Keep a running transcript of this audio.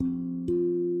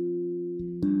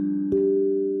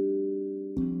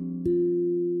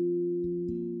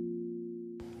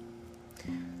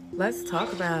Let's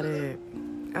talk about it.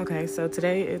 Okay, so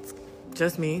today it's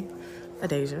just me,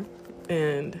 Adasia,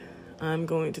 and I'm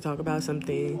going to talk about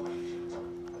something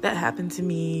that happened to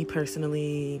me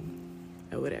personally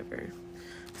or whatever.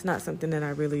 It's not something that I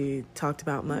really talked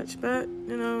about much, but,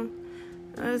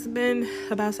 it's been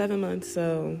about 7 months,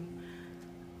 so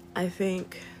I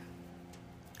think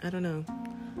it's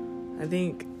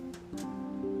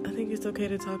okay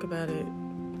to talk about it,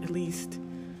 at least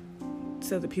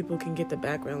so that people can get the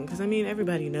background. Because,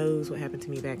 everybody knows what happened to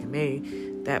me back in May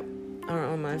that are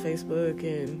on my Facebook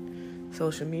and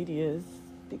social medias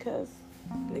because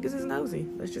niggas is nosy.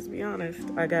 Let's just be honest.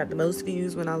 I got the most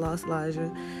views when I lost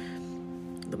Elijah,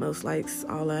 the most likes,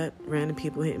 all that. Random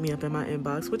people hitting me up in my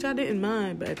inbox, which I didn't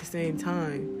mind, but at the same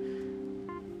time,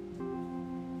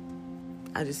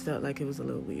 I just felt like it was a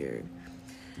little weird.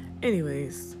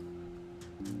 Anyways,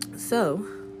 so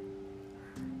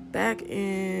back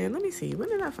in, let me see, when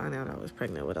did I find out I was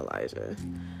pregnant with Elijah?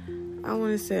 I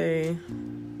want to say,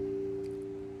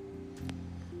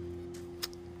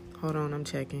 hold on, I'm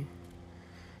checking.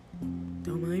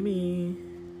 Don't mind me.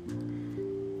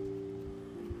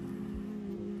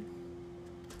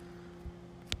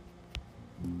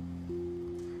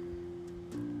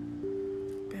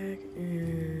 Back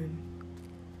in,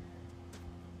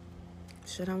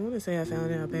 I want to say I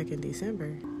found out back in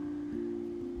December.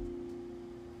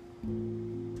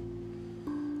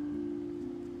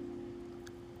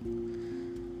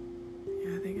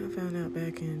 Found out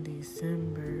back in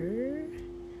December.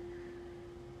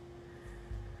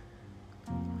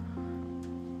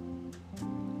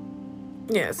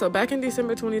 Yeah, so back in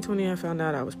December 2020, I found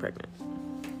out I was pregnant.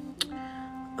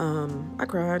 I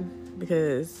cried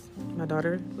because my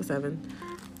daughter was 7.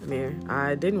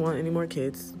 I didn't want any more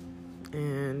kids,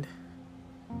 and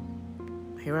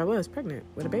here I was pregnant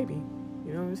with a baby.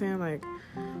 You know what I'm saying? Like,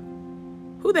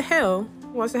 who the hell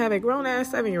wants to have a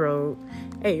grown-ass 7-year-old,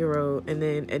 8-year-old, and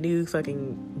then a new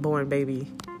fucking born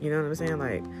baby? You know what I'm saying?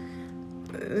 Like,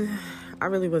 I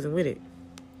really wasn't with it.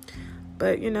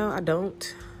 But, I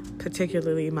don't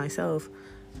particularly myself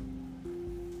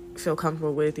feel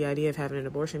comfortable with the idea of having an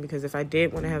abortion, because if I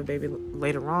did want to have a baby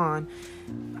later on,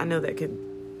 I know that could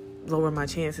lower my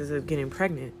chances of getting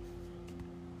pregnant.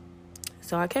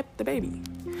 So I kept the baby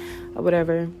or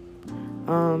whatever.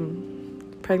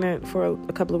 Pregnant for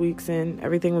a couple of weeks and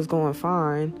everything was going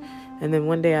fine, and then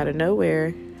one day out of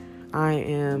nowhere I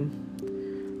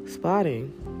am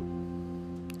spotting,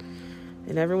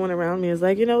 and everyone around me is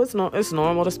like, it's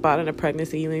normal to spot in a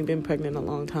pregnancy, you ain't been pregnant in a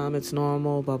long time, it's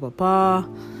normal, blah blah blah.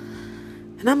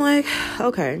 And I'm like,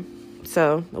 okay.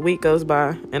 So a week goes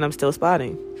by and I'm still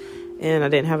spotting, and I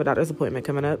didn't have a doctor's appointment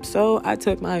coming up, so I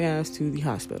took my ass to the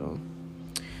hospital.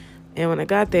 And when I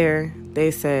got there,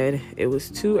 they said it was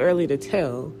too early to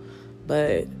tell,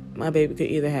 but my baby could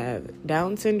either have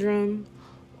Down syndrome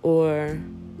or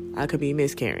I could be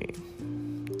miscarrying.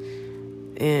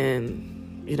 And,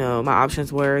 my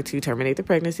options were to terminate the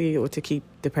pregnancy or to keep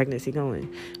the pregnancy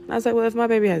going. And I was like, well, if my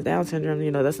baby has Down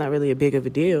syndrome, that's not really a big of a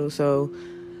deal, so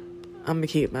I'm going to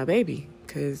keep my baby,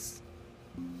 because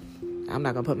I'm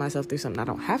not going to put myself through something I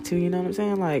don't have to, you know what I'm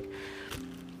saying? Like,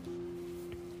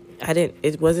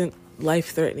 it wasn't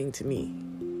life-threatening to me.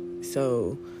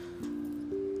 So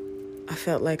I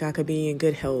felt like I could be in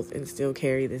good health and still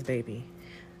carry this baby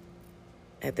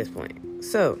at this point.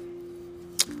 So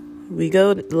we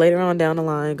go later on down the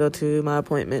line, go to my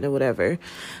appointment or whatever.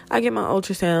 I get my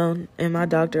ultrasound, and my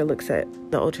doctor looks at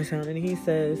the ultrasound and he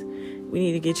says, we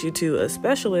need to get you to a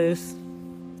specialist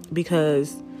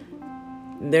because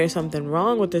there's something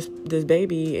wrong with this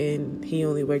baby, and he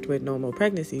only worked with normal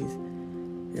pregnancies.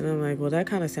 And I'm like, well, that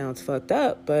kind of sounds fucked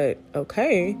up, but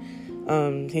okay.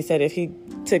 He said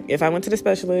if I went to the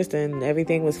specialist and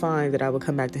everything was fine, that I would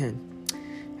come back to him.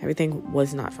 Everything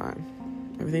was not fine.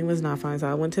 So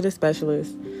I went to the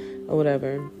specialist or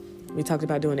whatever. We talked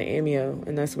about doing an amnio,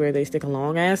 and that's where they stick a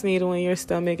long ass needle in your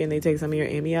stomach and they take some of your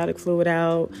amniotic fluid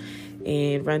out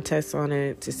and run tests on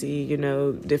it to see,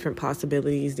 different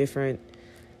possibilities, different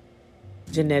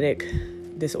genetic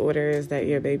disorders that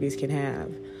your babies can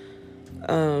have.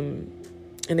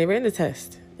 And they ran the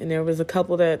test, and there was a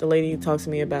couple that the lady talked to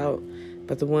me about,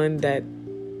 but the one that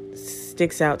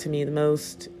sticks out to me the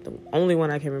most, the only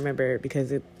one I can remember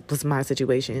because it was my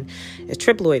situation, is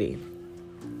triploidy,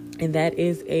 and that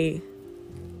is a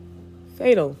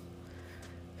fatal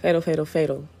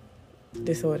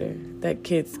disorder that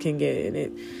kids can get in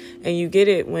it, and you get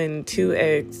it when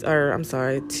 2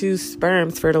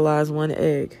 sperms fertilize 1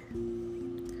 egg.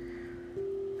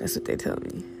 That's what they tell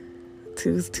me.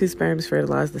 Two sperms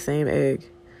fertilize the same egg,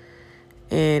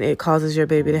 and it causes your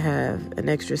baby to have an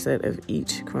extra set of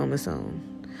each chromosome.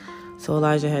 So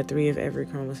Elijah had 3 of every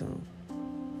chromosome.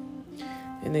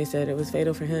 And they said it was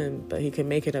fatal for him, but he could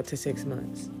make it up to 6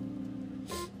 months.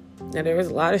 Now, there was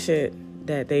a lot of shit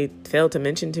that they failed to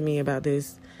mention to me about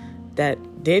this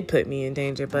that did put me in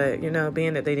danger. But,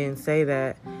 being that they didn't say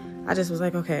that, I just was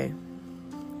like, okay,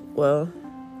 well,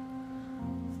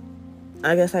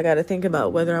 I guess I got to think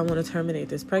about whether I want to terminate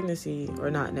this pregnancy or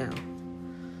not now.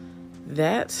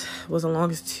 That was the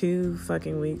longest 2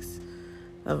 fucking weeks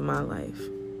of my life.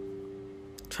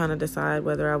 Trying to decide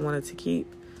whether I wanted to keep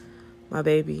my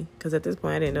baby, because at this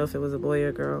point I didn't know if it was a boy or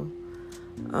a girl,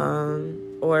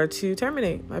 or to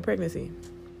terminate my pregnancy.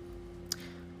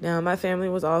 Now, my family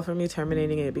was all for me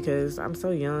terminating it because I'm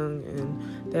so young,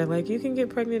 and they're like, you can get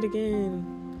pregnant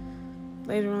again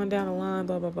later on down the line,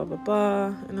 blah, blah, blah, blah,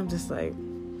 blah. And I'm just like,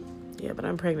 yeah, but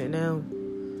I'm pregnant now,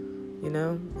 and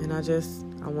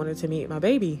I wanted to meet my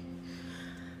baby.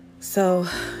 So,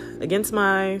 against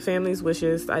my family's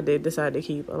wishes, I did decide to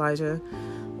keep Elijah,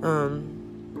 and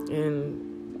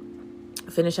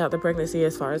finish out the pregnancy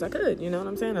as far as I could. You know what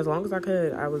I'm saying? As long as I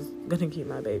could, I was going to keep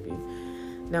my baby.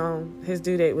 Now, his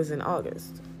due date was in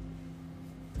August.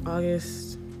 I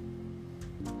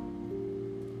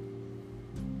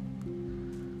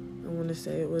want to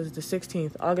say it was the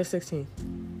 16th, August 16th,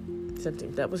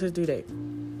 17th. That was his due date.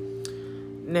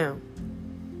 Now,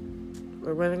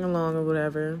 we're running along or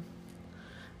whatever,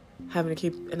 having to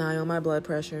keep an eye on my blood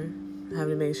pressure, having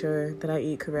to make sure that I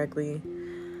eat correctly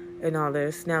and all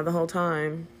this. Now, the whole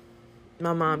time,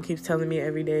 my mom keeps telling me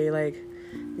every day, like,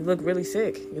 you look really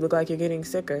sick. You look like you're getting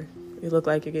sicker. You look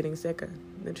like you're getting sicker.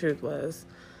 The truth was,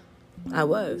 I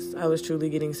was truly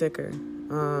getting sicker.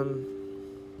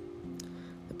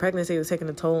 The pregnancy was taking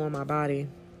a toll on my body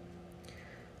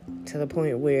to the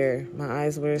point where my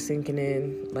eyes were sinking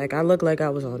in. Like, I looked like I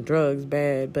was on drugs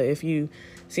bad, but if you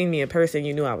seen me in person,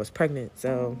 you knew I was pregnant.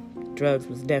 So drugs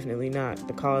was definitely not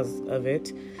the cause of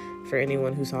it for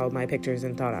anyone who saw my pictures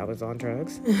and thought I was on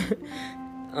drugs.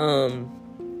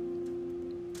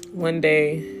 One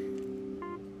day,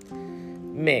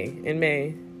 in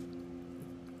May,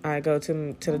 I go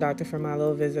to the doctor for my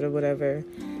little visit or whatever.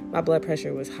 My blood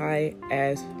pressure was high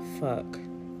as fuck.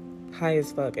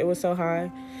 It was so high.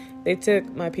 They took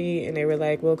my pee and they were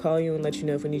like, we'll call you and let you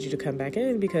know if we need you to come back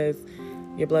in because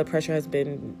your blood pressure has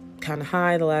been kind of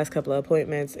high the last couple of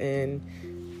appointments and,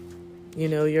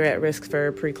 you're at risk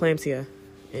for preeclampsia.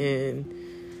 And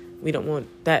we don't want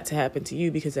that to happen to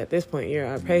you because at this point you're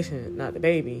our patient, not the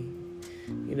baby.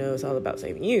 It's all about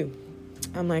saving you.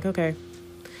 I'm like, okay,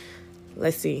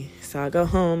 let's see. So I go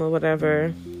home or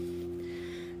whatever.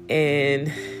 And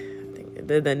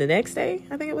the next day,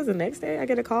 I think it was the next day, I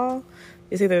get a call.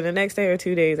 It's either the next day or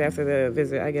 2 days after the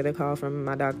visit, I get a call from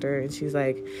my doctor. And she's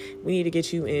like, we need to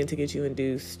get you in to get you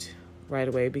induced right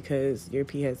away because your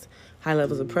pee has high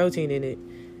levels of protein in it.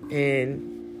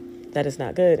 And that is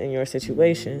not good in your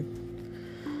situation.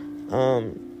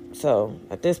 So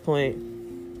at this point,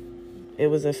 it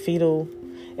was a fatal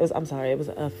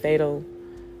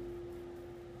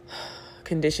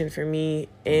condition for me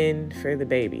and for the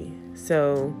baby.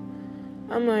 So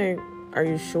I'm like, are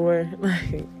you sure?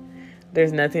 Like,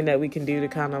 there's nothing that we can do to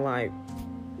kind of like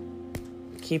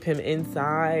keep him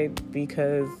inside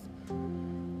because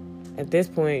at this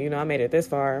point, I made it this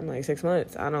far. I'm like 6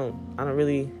 months. I don't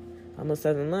really, almost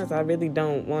 7 months. I really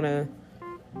don't want to,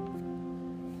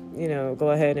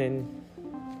 go ahead and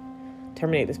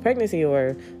terminate this pregnancy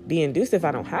or be induced if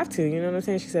I don't have to. You know what I'm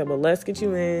saying? She said, well, let's get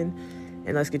you in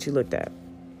and let's get you looked at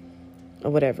or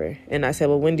whatever. And I said,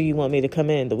 well, when do you want me to come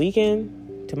in? The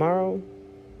weekend? Tomorrow?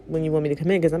 When you want me to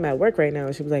come in? Because I'm at work right now.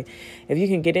 And she was like, if you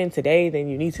can get in today, then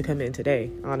you need to come in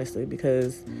today, honestly,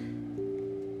 because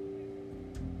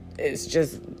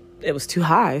it was too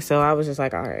high. So I was just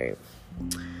like, all right.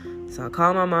 So I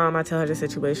call my mom. I tell her the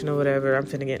situation or whatever. I'm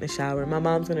finna get in the shower. My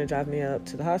mom's gonna drive me up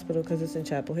to the hospital because it's in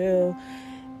Chapel Hill.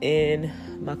 And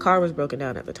my car was broken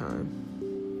down at the time.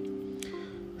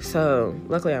 So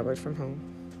luckily I worked from home.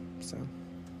 So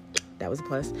that was a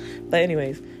plus. But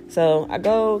anyways, so I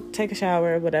go take a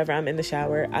shower, whatever. I'm in the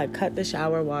shower. I cut the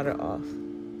shower water off.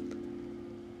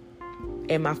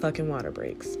 And my fucking water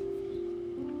breaks.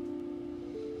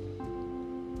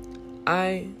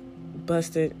 I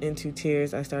busted into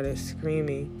tears. I started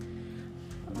screaming.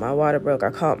 My water broke. I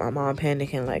called my mom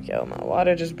panicking like, yo, my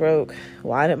water just broke.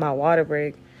 Why did my water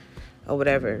break? Or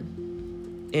whatever.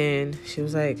 And she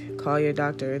was like, call your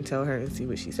doctor and tell her and see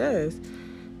what she says.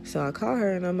 So I call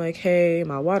her and I'm like, hey,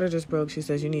 my water just broke. She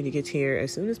says, you need to get here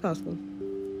as soon as possible.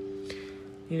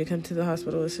 You need to come to the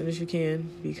hospital as soon as you can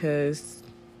because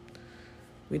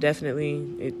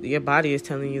your body is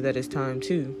telling you that it's time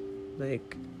too.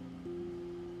 Like,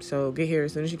 So get here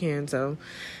as soon as you can. So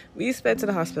we sped to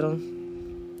the hospital.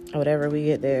 Whatever, we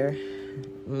get there,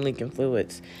 I'm leaking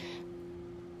fluids.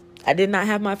 I did not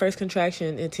have my first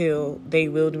contraction until they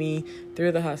wheeled me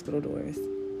through the hospital doors.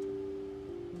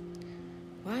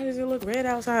 Why does it look red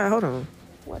outside? Hold on.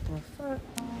 What the fuck?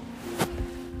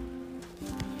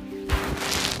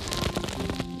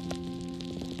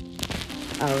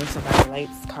 Oh, somebody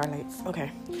lights, car lights.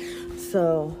 Okay.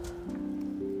 So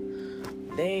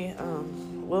they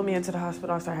wheeled me into the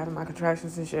hospital. I started having my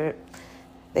contractions and shit.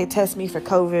 They test me for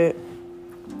COVID.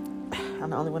 I'm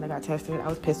the only one that got tested. I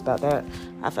was pissed about that.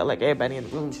 I felt like everybody in the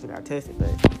room should have got tested, but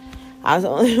I was the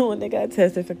only one that got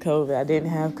tested for COVID. I didn't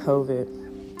have COVID.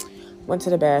 Went to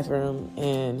the bathroom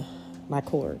and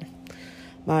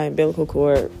my umbilical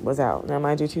cord was out. Now,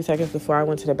 mind you, 2 seconds before I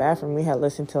went to the bathroom, we had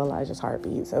listened to Elijah's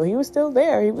heartbeat. So he was still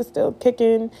there. He was still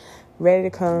kicking, ready to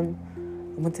come.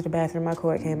 I went to the bathroom. My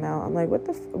cord came out. I'm like,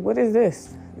 what is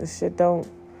this? This shit don't.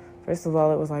 First of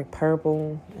all, it was like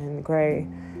purple and gray.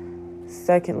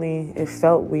 Secondly, it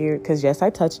felt weird because, yes,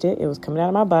 I touched it. It was coming out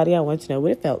of my body. I wanted to know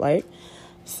what it felt like.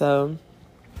 So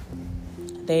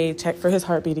they checked for his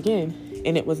heartbeat again,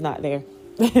 and it was not there.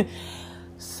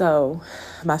 So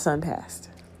my son passed.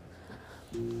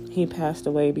 He passed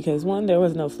away because, one, there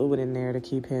was no fluid in there to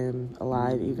keep him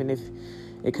alive, even if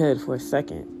it could for a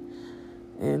second.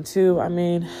 And two, I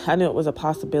mean, I knew it was a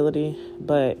possibility,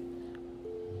 but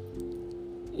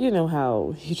you know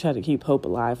how you try to keep hope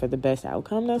alive for the best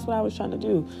outcome. That's what I was trying to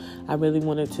do. I really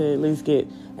wanted to at least get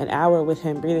an hour with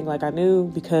him breathing. Like, I knew,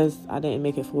 because I didn't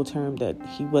make it full term, that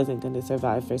he wasn't going to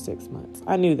survive for 6 months.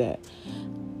 I knew that.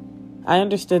 I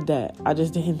understood that. I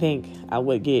just didn't think I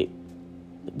would get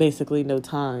basically no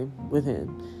time with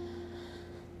him.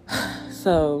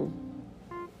 So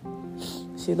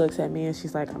she looks at me and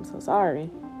she's like, I'm so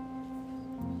sorry.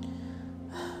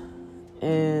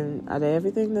 And I did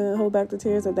everything to hold back the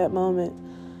tears at that moment.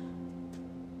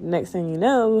 Next thing you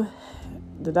know,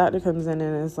 the doctor comes in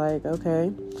and is like,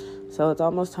 okay, so it's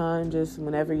almost time. Just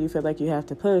whenever you feel like you have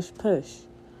to push.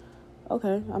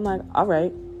 Okay. I'm like, all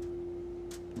right.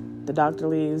 The doctor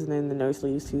leaves and then the nurse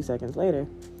leaves 2 seconds later.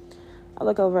 I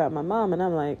look over at my mom and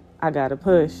I'm like, I gotta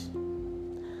push.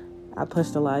 I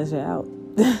pushed Elijah out.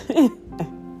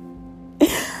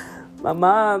 My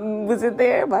mom wasn't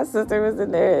there. My sister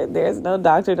wasn't there. There's no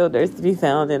doctor, no nurse to be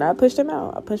found. And I pushed him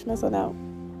out. I pushed my son out.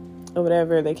 Or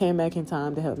whatever. They came back in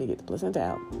time to help me get the placenta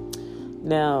out.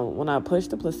 Now, when I pushed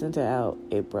the placenta out,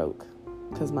 it broke.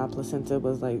 Because my placenta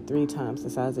was like 3 times the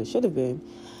size it should have been.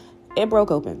 It broke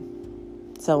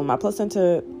open. So when my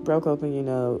placenta broke open,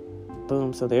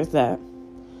 boom. So there's that.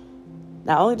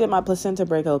 Not only did my placenta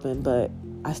break open, but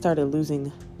I started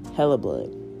losing hella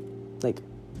blood. Like,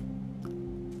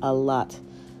 a lot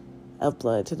of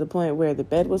blood, to the point where the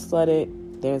bed was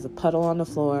flooded. There's a puddle on the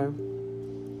floor.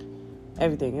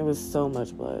 Everything. It was so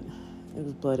much blood. It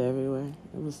was blood everywhere.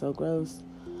 It was so gross.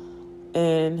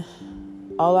 And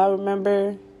all I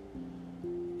remember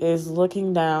is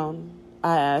looking down.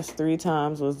 I asked 3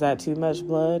 times, was that too much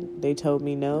blood? They told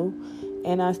me no.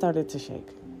 And I started to shake.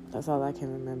 That's all I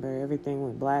can remember. Everything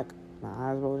went black. My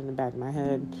eyes rolled in the back of my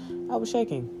head. I was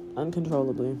shaking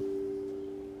uncontrollably.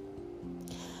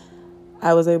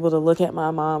 I was able to look at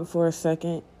my mom for a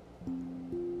second,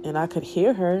 and I could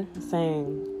hear her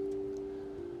saying,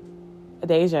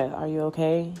 Adasia, are you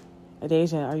okay?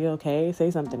 Adasia, are you okay? Say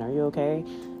something. Are you okay?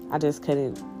 I just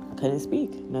couldn't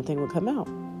speak. Nothing would come out.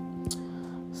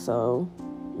 So,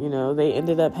 they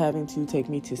ended up having to take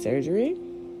me to surgery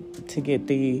to get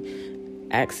the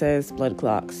excess blood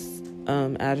clots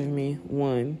out of me,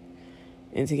 1,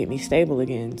 and to get me stable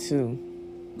again, 2.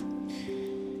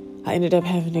 I ended up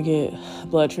having to get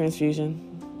blood transfusion.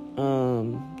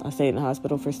 I stayed in the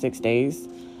hospital for 6 days.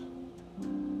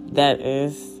 That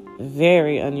is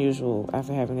very unusual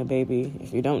after having a baby.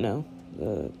 If you don't know,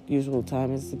 the usual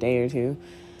time is a day or 2,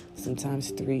 sometimes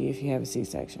 3 if you have a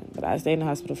C-section. But I stayed in the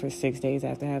hospital for 6 days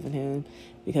after having him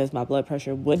because my blood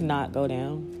pressure would not go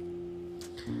down.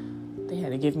 They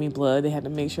had to give me blood. They had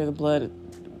to make sure the blood,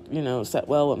 set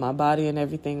well with my body and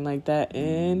everything like that.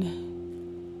 And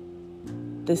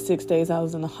the 6 days I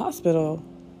was in the hospital,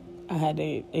 I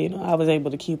was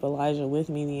able to keep Elijah with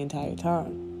me the entire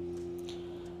time.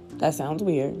 That sounds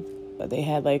weird, but they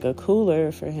had like a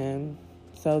cooler for him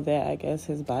so that I guess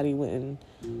his body wouldn't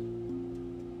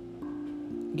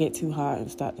get too hot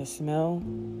and start to smell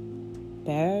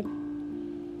bad.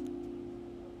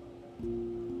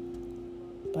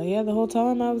 But yeah, the whole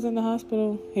time I was in the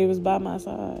hospital, he was by my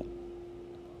side.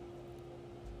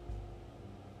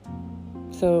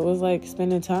 So it was like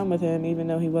spending time with him even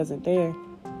though he wasn't there.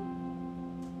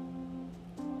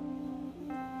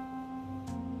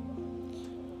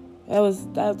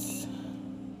 That's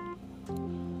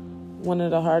one of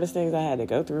the hardest things I had to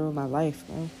go through in my life,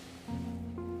 bro.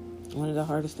 One of the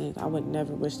hardest things. I would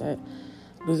never wish that,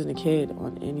 losing a kid,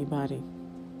 on anybody.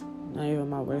 Not even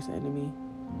my worst enemy.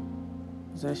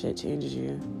 Because that shit changes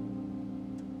you.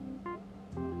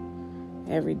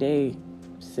 Every day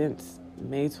since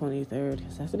May 23rd,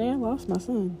 because that's the day I lost my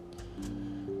son.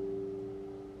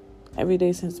 Every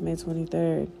day since May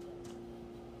 23rd,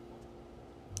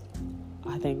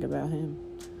 I think about him.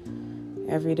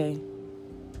 Every day.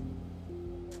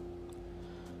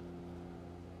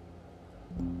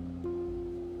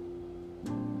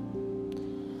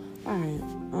 Alright.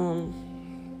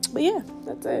 But yeah,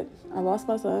 that's it. I lost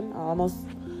my son. I almost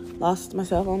lost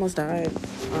myself. Almost died.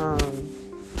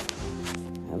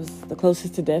 That was the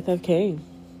closest to death I've came.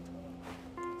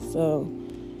 So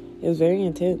it was very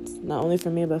intense. Not only for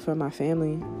me, but for my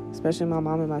family. Especially my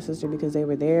mom and my sister, because they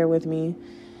were there with me.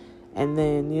 And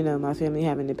then, my family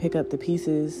having to pick up the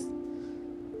pieces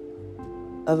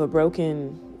of a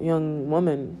broken young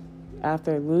woman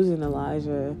after losing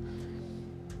Elijah,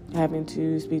 having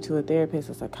to speak to a therapist,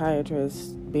 a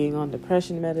psychiatrist, being on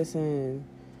depression medicine,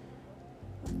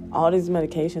 all these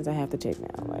medications I have to take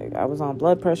now. Like, I was on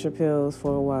blood pressure pills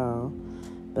for a while,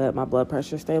 but my blood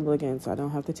pressure is stable again, so I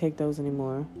don't have to take those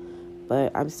anymore.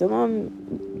 But I'm still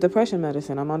on depression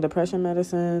medicine. I'm on depression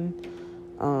medicine.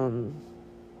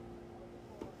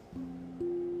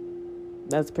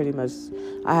 That's pretty much.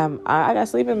 I got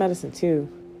sleeping medicine too,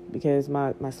 because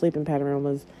my sleeping pattern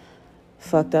was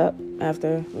fucked up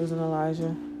after losing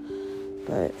Elijah.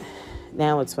 But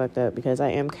now it's fucked up because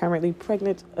I am currently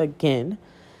pregnant again.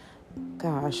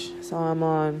 Gosh, so I'm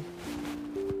on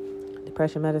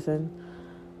depression medicine,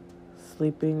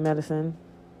 sleeping medicine.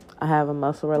 I have a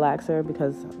muscle relaxer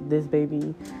because this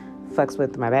baby fucks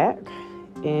with my back,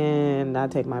 and I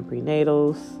take my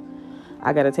prenatals.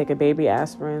 I gotta take a baby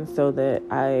aspirin so that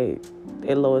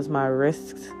it lowers my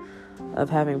risks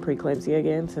of having preeclampsia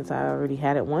again, since I already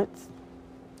had it once.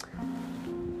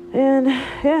 And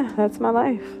yeah, that's my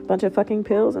life. Bunch of fucking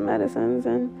pills and medicines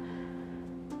and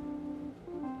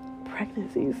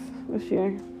pregnancies this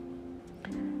year.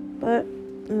 But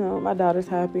my daughter's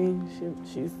happy.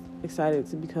 She's excited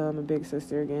to become a big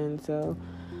sister again. So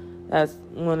that's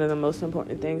one of the most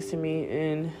important things to me.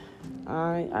 And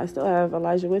I still have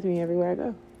Elijah with me everywhere I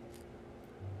go.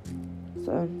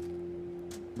 So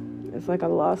it's like I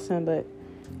lost him, but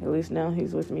at least now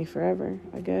he's with me forever,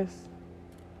 I guess.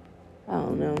 I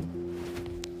don't know.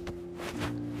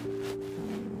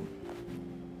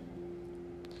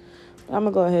 But I'm going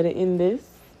to go ahead and end this.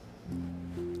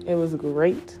 It was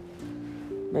great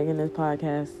making this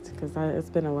podcast because it's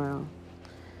been a while.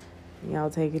 Y'all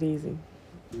take it easy.